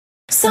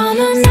Summer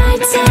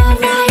nights are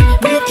right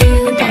with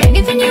you,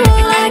 giving you all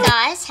I got.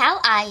 Guys,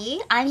 how are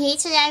you? I'm here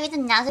today with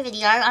another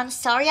video. I'm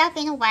sorry I've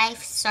been away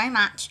for so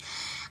much.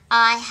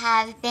 I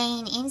have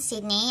been in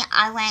Sydney.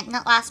 I went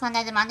not last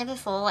Monday, the Monday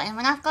before, and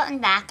when I've gotten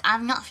back,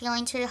 I'm not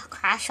feeling too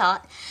crash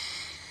hot.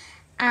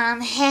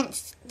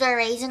 Hence the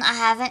reason I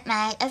haven't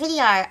made a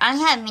video. I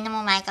only have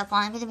minimal makeup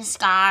on, a bit of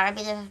mascara, a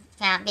bit of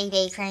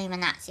BB cream,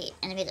 and that's it,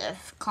 and a bit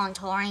of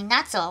contouring,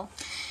 that's all.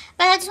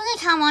 But I just want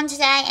to come on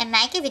today and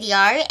make a video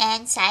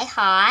and say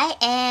hi,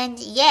 and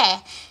yeah,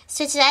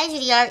 so today's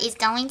video is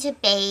going to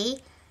be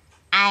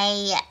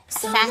a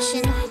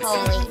fashion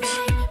haulage.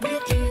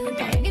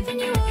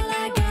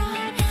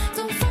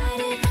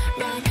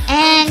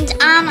 And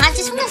I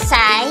just want to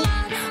say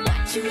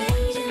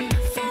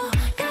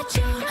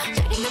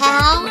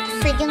how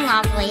friggin'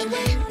 lovely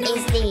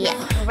is the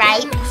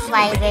grape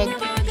flavoured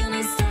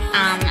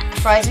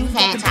frozen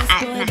Fanta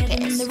at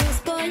Macca's.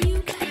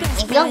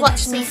 If you're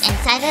watching this and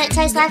say that it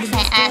tastes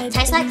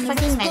like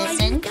fucking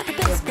medicine,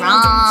 you're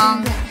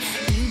wrong.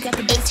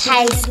 It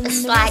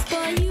tastes like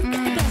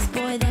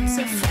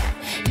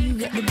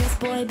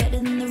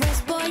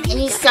it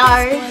is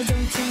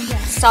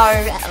so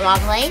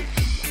lovely,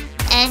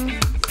 and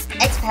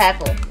it's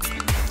purple.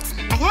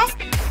 Okay,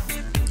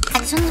 I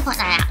just wanted to point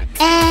that out.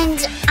 And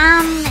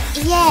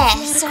yeah,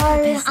 so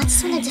I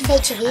just wanted to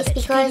feature this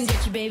because it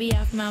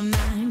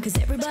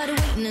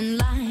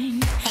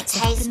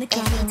tastes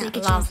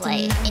effing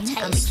lovely. It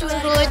tastes so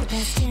good.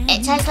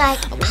 It tastes like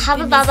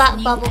Hubba Bubba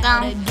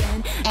bubblegum,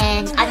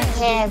 and I don't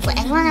care what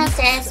anyone else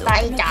says,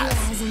 but it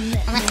does.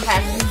 I'm not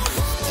perfect.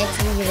 It's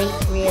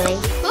really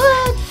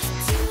good.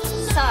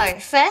 So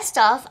first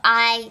off,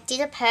 I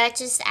did a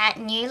purchase at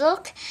New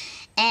Look,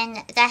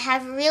 and they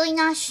have really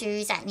nice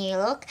shoes at New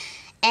Look.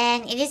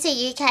 And it is a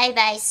UK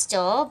based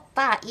store,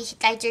 but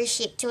they do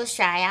ship to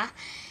Australia.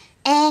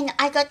 And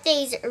I got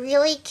these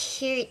really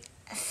cute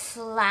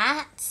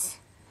flats.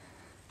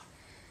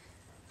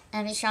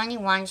 I'm just showing you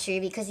one shoe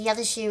because the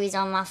other shoe is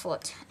on my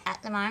foot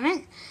at the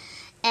moment.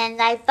 And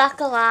they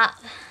buckle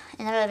up,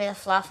 and they've got a bit of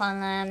fluff on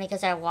them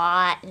because they're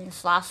white, and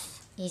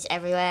fluff is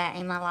everywhere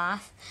in my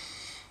life.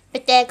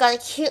 But they've got a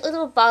cute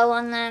little bow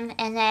on them,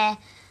 and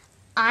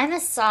I'm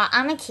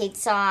a kid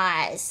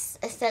size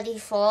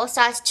 34,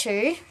 size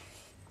 2.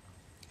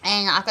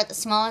 And I've got the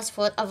smallest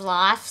foot of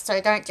life, so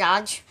don't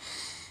judge.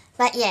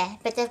 But yeah,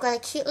 but they've got a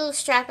cute little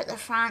strap at the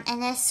front,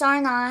 and they're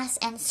so nice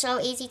and so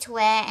easy to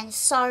wear and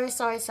so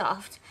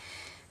soft.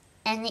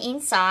 And the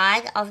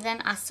inside of them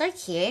are so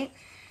cute.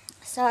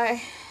 So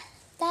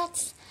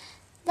that's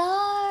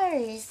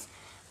those.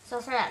 So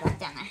I'll throw that back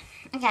down there.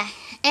 Okay,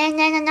 and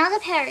then another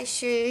pair of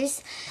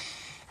shoes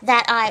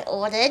that I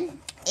ordered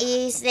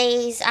is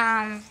these,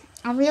 I'm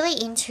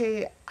really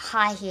into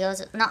high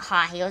heels, not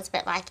high heels,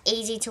 but like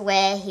easy to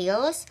wear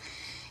heels.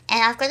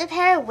 And I've got a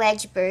pair of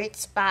wedge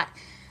boots, but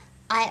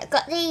I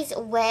got these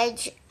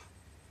wedge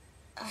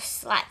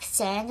like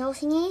sandal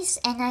thingies,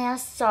 and they are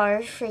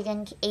so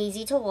friggin'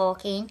 easy to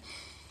walk in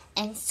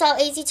and so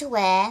easy to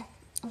wear.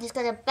 I've just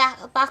got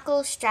a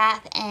buckle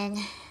strap, and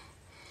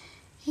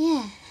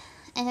yeah,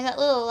 and they got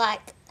little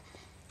like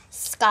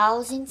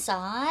skulls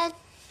inside.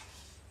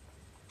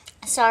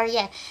 So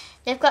yeah,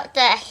 they've got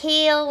the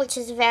heel, which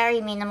is very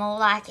minimal,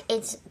 like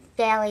it's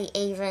barely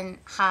even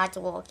hard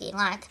to walk in.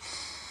 Like,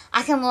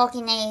 I can walk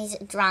in these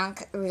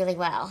drunk really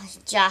well.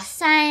 Just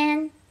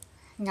saying.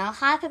 No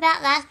hype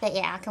about that, but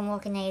yeah, I can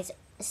walk in these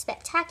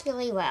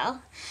spectacularly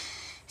well.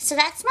 So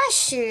that's my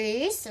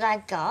shoes that I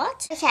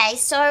got. Okay,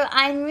 so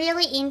I'm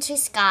really into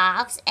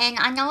scarves, and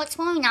I know it's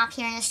warming up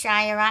here in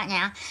Australia right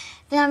now,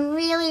 but I'm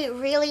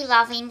really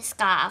loving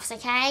scarves,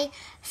 okay?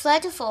 Fleur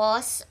de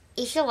Force,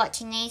 if you're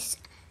watching this,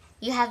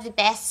 you have the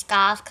best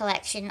scarf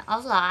collection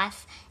of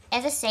life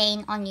ever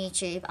seen on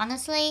YouTube.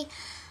 Honestly,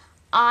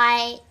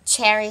 I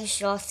cherish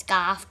your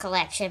scarf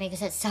collection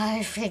because it's so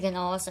friggin'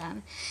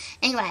 awesome.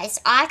 Anyways,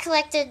 I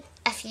collected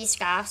a few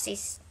scarves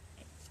this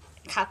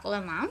couple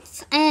of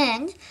months,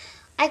 and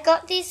I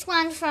got this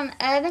one from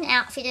Urban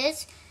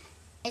Outfitters.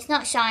 It's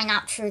not showing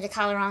up through the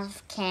colour on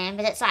cam,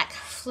 but it's like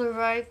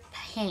fluoro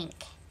pink.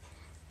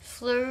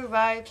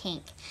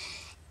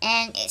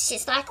 And it's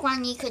just like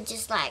one you could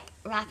just like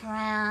wrap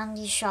around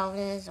your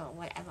shoulders or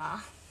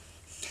whatever.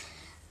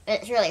 But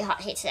it's really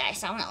hot here today,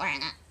 so I'm not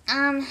wearing it.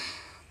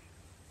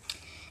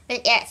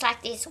 But yeah, it's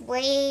like this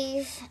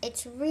weave.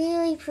 It's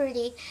really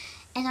pretty,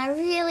 and I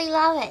really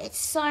love it. It's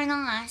so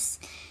nice.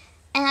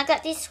 And I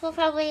got this for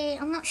probably,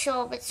 I'm not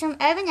sure, but it's from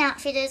Urban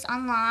Outfitters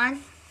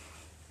online.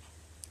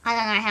 I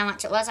don't know how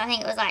much it was. I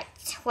think it was like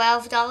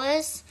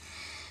 $12,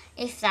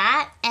 if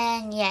that.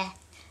 And yeah.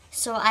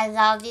 So I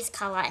love this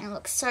colour, and it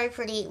looks so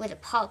pretty with a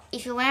pop.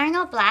 If you're wearing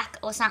all black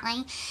or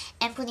something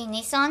and putting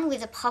this on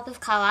with a pop of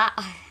colour,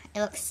 oh,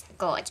 it looks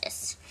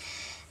gorgeous.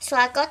 So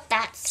I got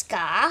that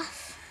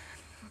scarf.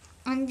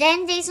 And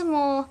then these are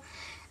more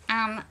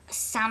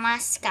summer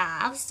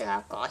scarves that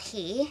I've got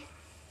here.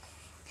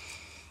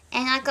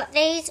 And I got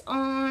these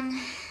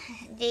on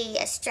the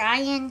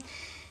Australian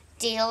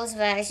Deals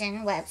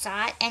version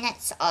website, and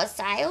it's Oz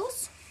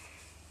Sales.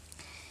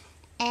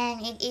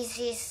 And it is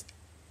this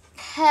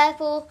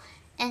purple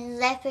and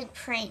leopard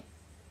print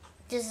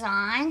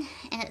design,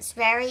 and it's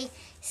very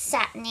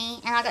satiny,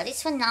 and I got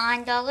this for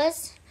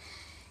 $9,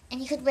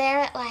 and you could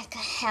wear it like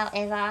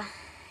however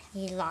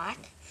you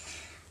like.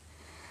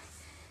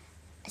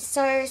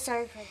 So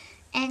pretty.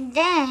 And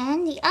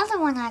then the other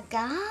one I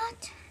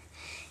got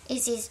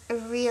is this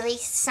really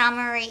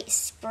summery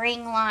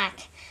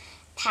spring-like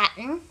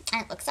pattern,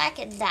 and it looks like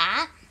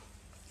that,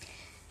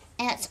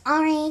 and it's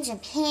orange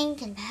and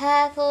pink and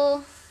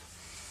purple,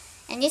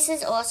 and this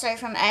is also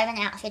from Urban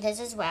Outfitters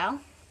as well,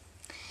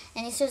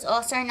 and this was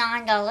also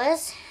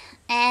 $9,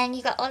 and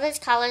you got all those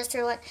colours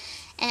through it,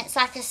 and it's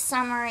like a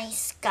summery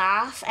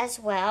scarf as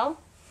well.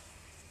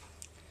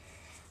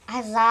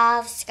 I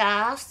love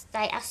scarves,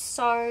 they are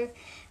so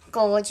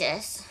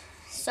gorgeous.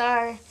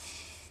 So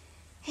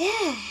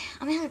yeah,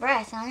 I'm out of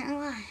breath, I don't know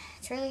why.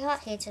 It's really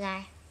hot here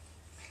today.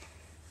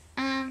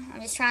 I'm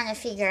just trying to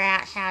figure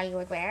out how you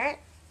would wear it.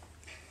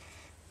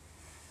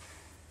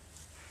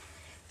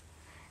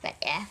 But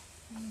yeah.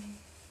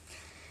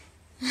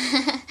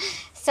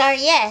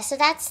 So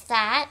that's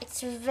that.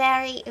 It's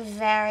very,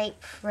 very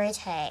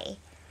pretty,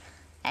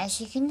 as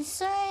you can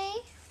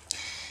see.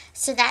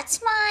 So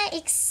that's my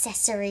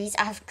accessories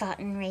I've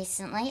gotten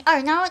recently.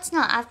 Oh, no, it's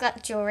not. I've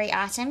got jewellery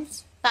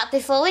items. But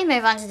before we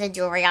move on to the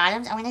jewellery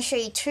items, I'm going to show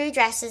you 2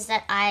 dresses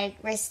that I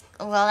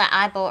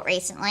bought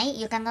recently.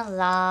 You're going to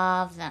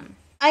love them.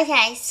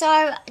 Okay,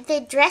 so the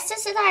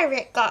dresses that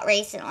I got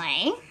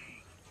recently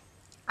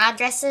are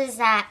dresses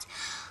that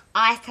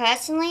I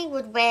personally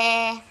would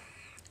wear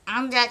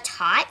under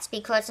tights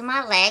because of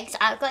my legs.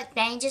 I've got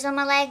bandages on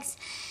my legs,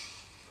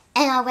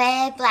 and I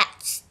wear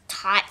black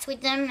tights with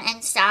them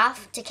and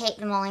stuff to keep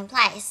them all in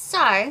place.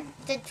 So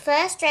the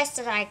first dress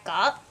that I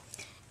got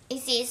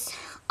is this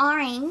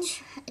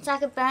orange. It's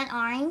like a burnt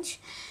orange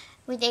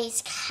with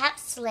these cap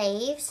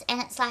sleeves,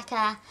 and it's like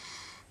a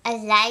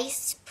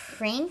lace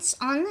print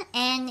on,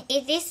 and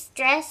this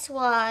dress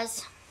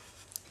was,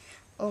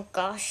 oh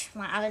gosh,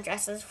 my other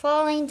dress is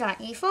falling, don't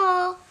you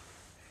fall.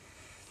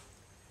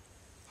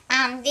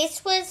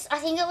 This was, I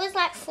think it was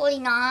like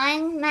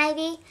 $49,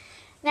 maybe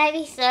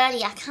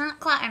 $30, I can't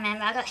quite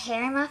remember. I got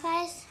hair in my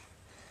face,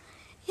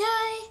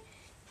 yay,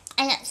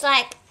 and it's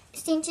like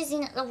cinches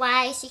in at the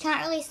waist, you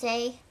can't really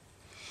see.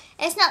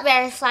 It's not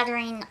very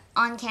flattering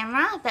on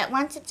camera, but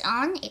once it's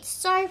on, it's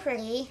so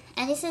pretty.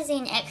 And this is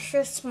in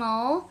extra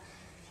small.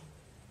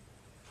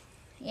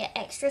 Yeah,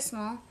 extra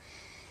small.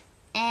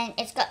 And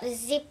it's got the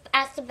zip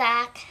at the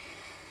back.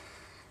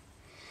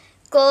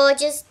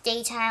 Gorgeous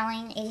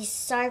detailing. It is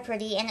so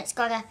pretty. And it's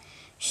got a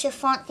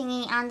chiffon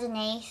thingy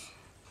underneath.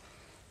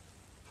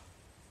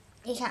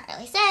 You can't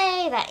really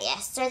see, but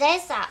yes. So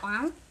there's that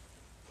one.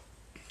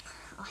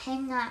 I'll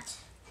hang that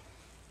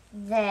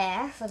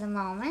there for the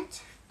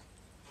moment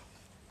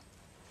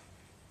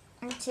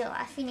until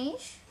I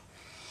finish.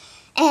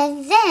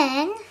 And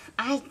then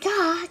I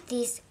got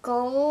this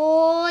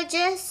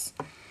gorgeous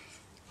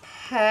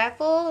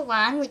purple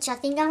one, which I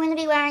think I'm going to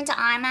be wearing to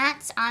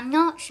IMAX. I'm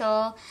not sure.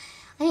 I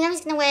think I'm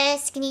just going to wear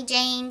skinny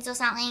jeans or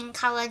something,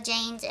 coloured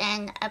jeans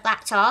and a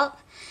black top.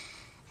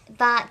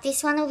 But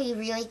this one will be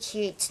really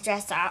cute to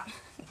dress up.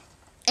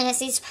 And it's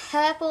this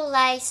purple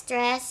lace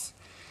dress.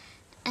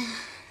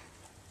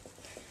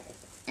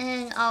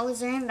 And I'll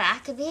zoom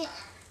back a bit.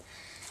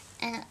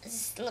 And it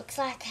just looks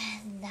like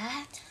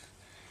that.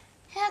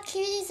 How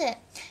cute is it?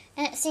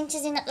 And it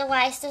cinches in at the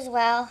waist as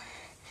well.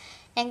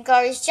 And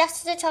goes just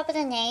to the top of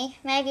the knee.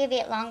 Maybe a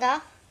bit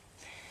longer.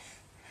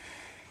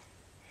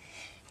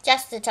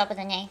 Just to the top of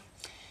the knee.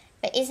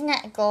 But isn't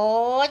it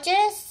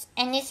gorgeous?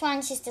 And this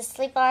one's just a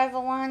slip over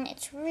one.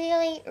 It's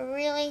really,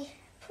 really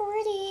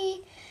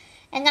pretty.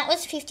 And that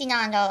was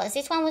 $59.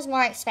 This one was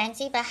more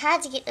expensive. But I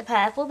had to get the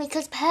purple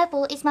because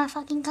purple is my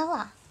fucking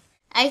colour.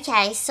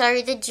 Okay,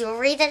 so the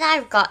jewellery that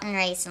I've gotten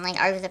recently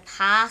over the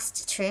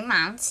past 2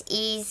 months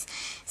is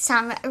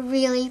some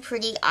really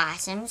pretty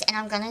items, and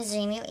I'm going to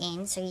zoom you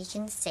in so you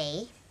can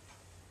see.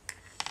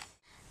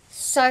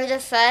 So the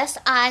first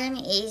item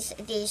is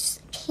this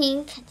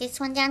pink, this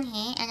one down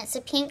here, and it's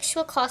a pink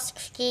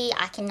Swarovski,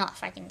 I cannot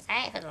fucking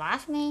say it for the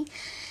life of me,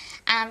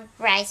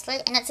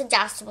 bracelet, and it's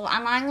adjustable.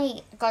 I'm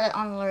only got it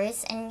on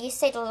loose, and you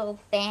see the little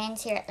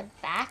bands here at the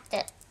back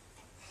that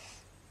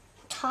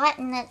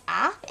tighten it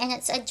up, and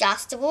it's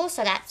adjustable,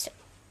 so that's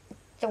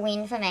the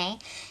win for me.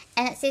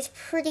 And it's this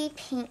pretty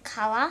pink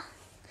colour.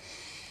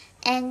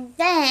 And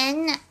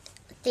then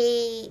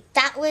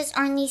that was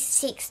only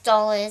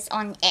 $6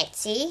 on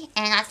Etsy,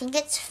 and I think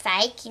it's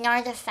fake. You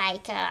know the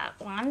fake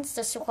ones,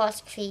 the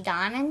Swarovski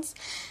diamonds.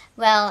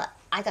 Well,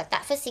 I got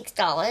that for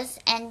 $6.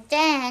 And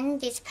then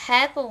this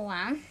purple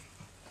one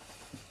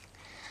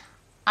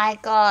I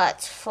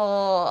got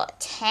for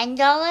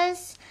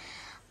 $10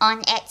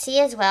 on Etsy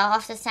as well,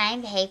 off the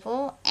same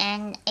people,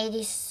 and it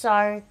is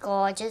so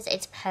gorgeous.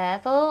 It's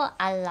purple.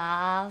 I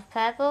love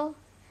purple.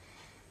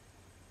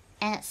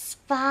 And it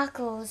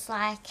sparkles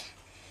like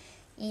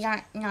you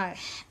don't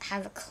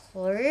have a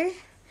clue.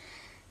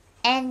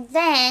 And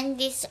then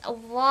this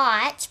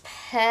white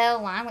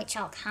pearl one, which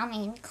I'll come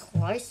in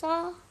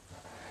closer.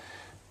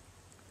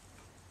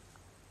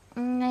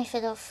 know if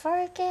it'll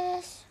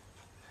focus.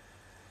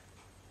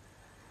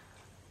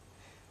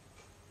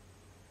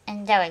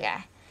 And there we go.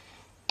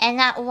 And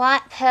that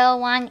white pearl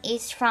one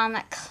is from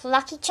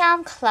Lucky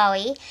Charm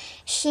Chloe.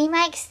 She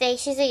makes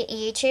these. She's a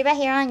YouTuber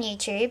here on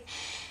YouTube.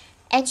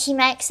 And she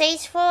makes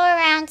these for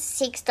around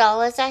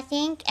 $6, I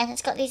think. And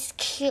it's got this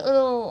cute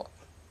little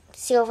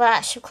silver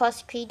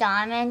Swarovski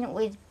diamond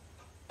with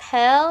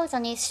pearls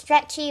on this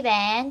stretchy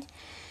band.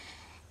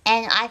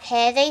 And I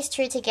pair these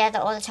two together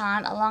all the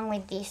time along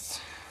with this.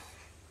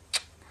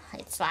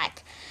 It's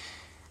like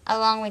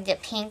along with the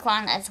pink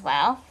one as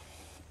well.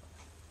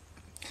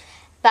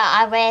 But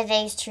I wear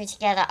these two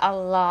together a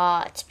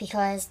lot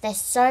because they're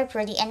so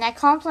pretty and they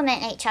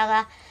complement each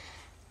other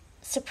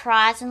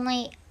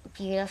surprisingly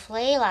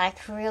beautifully,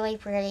 like really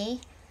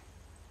pretty.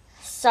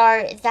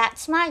 So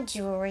that's my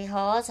jewellery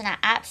hauls and I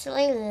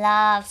absolutely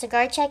love. So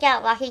go check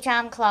out Lucky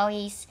Charm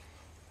Chloe's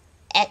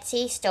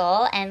Etsy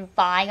store and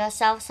buy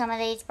yourself some of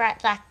these,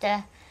 like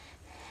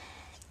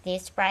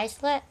this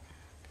bracelet.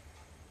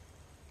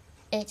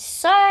 It's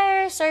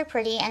so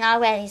pretty and I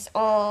wear this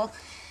all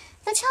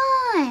the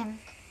time.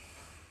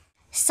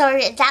 So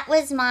that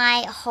was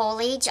my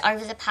haulage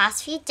over the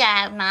past few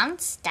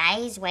months,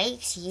 days,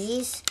 weeks,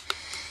 years,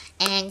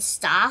 and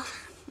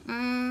stuff.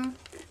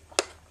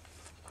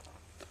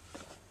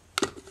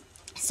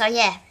 So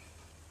yeah,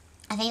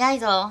 I think that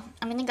is all.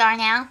 I'm going to go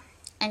now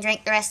and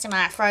drink the rest of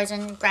my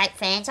frozen grape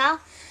Fanta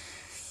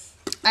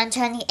and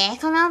turn the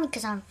aircon on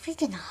because I'm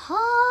freaking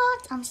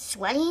hot. I'm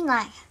sweating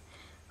like,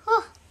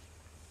 whew.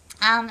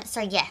 So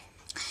yeah.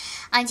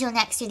 Until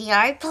next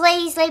video,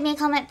 please leave me a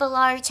comment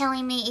below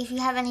telling me if you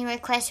have any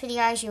request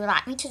videos you would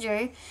like me to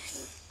do.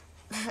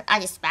 I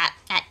just spat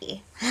at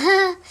you.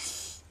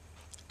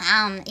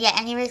 Yeah,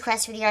 any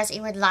request videos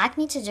you would like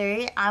me to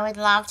do, I would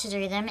love to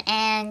do them.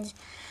 And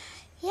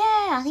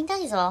yeah, I think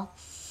that is all.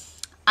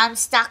 I'm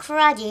stuck for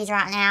ideas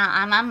right now.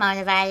 I'm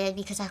unmotivated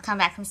because I've come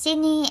back from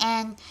Sydney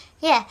and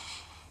yeah.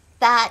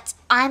 But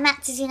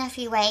IMAX is in a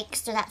few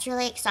weeks, so that's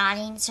really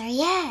exciting. So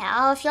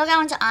yeah, if you're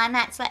going to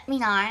IMAX, let me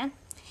know.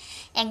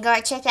 And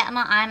go check out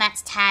my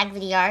IMAX tag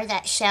video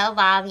that Shell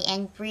Barbie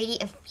and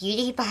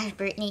Beauty by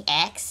Brittany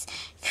X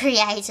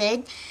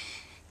created.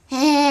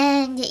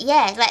 And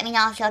yeah, let me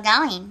know if you're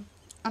going.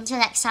 Until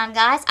next time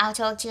guys, I'll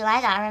talk to you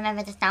later.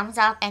 Remember to thumbs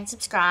up and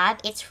subscribe.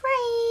 It's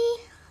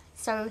free.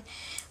 So,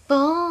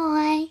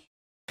 bye.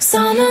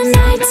 Summer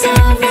nights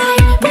are right.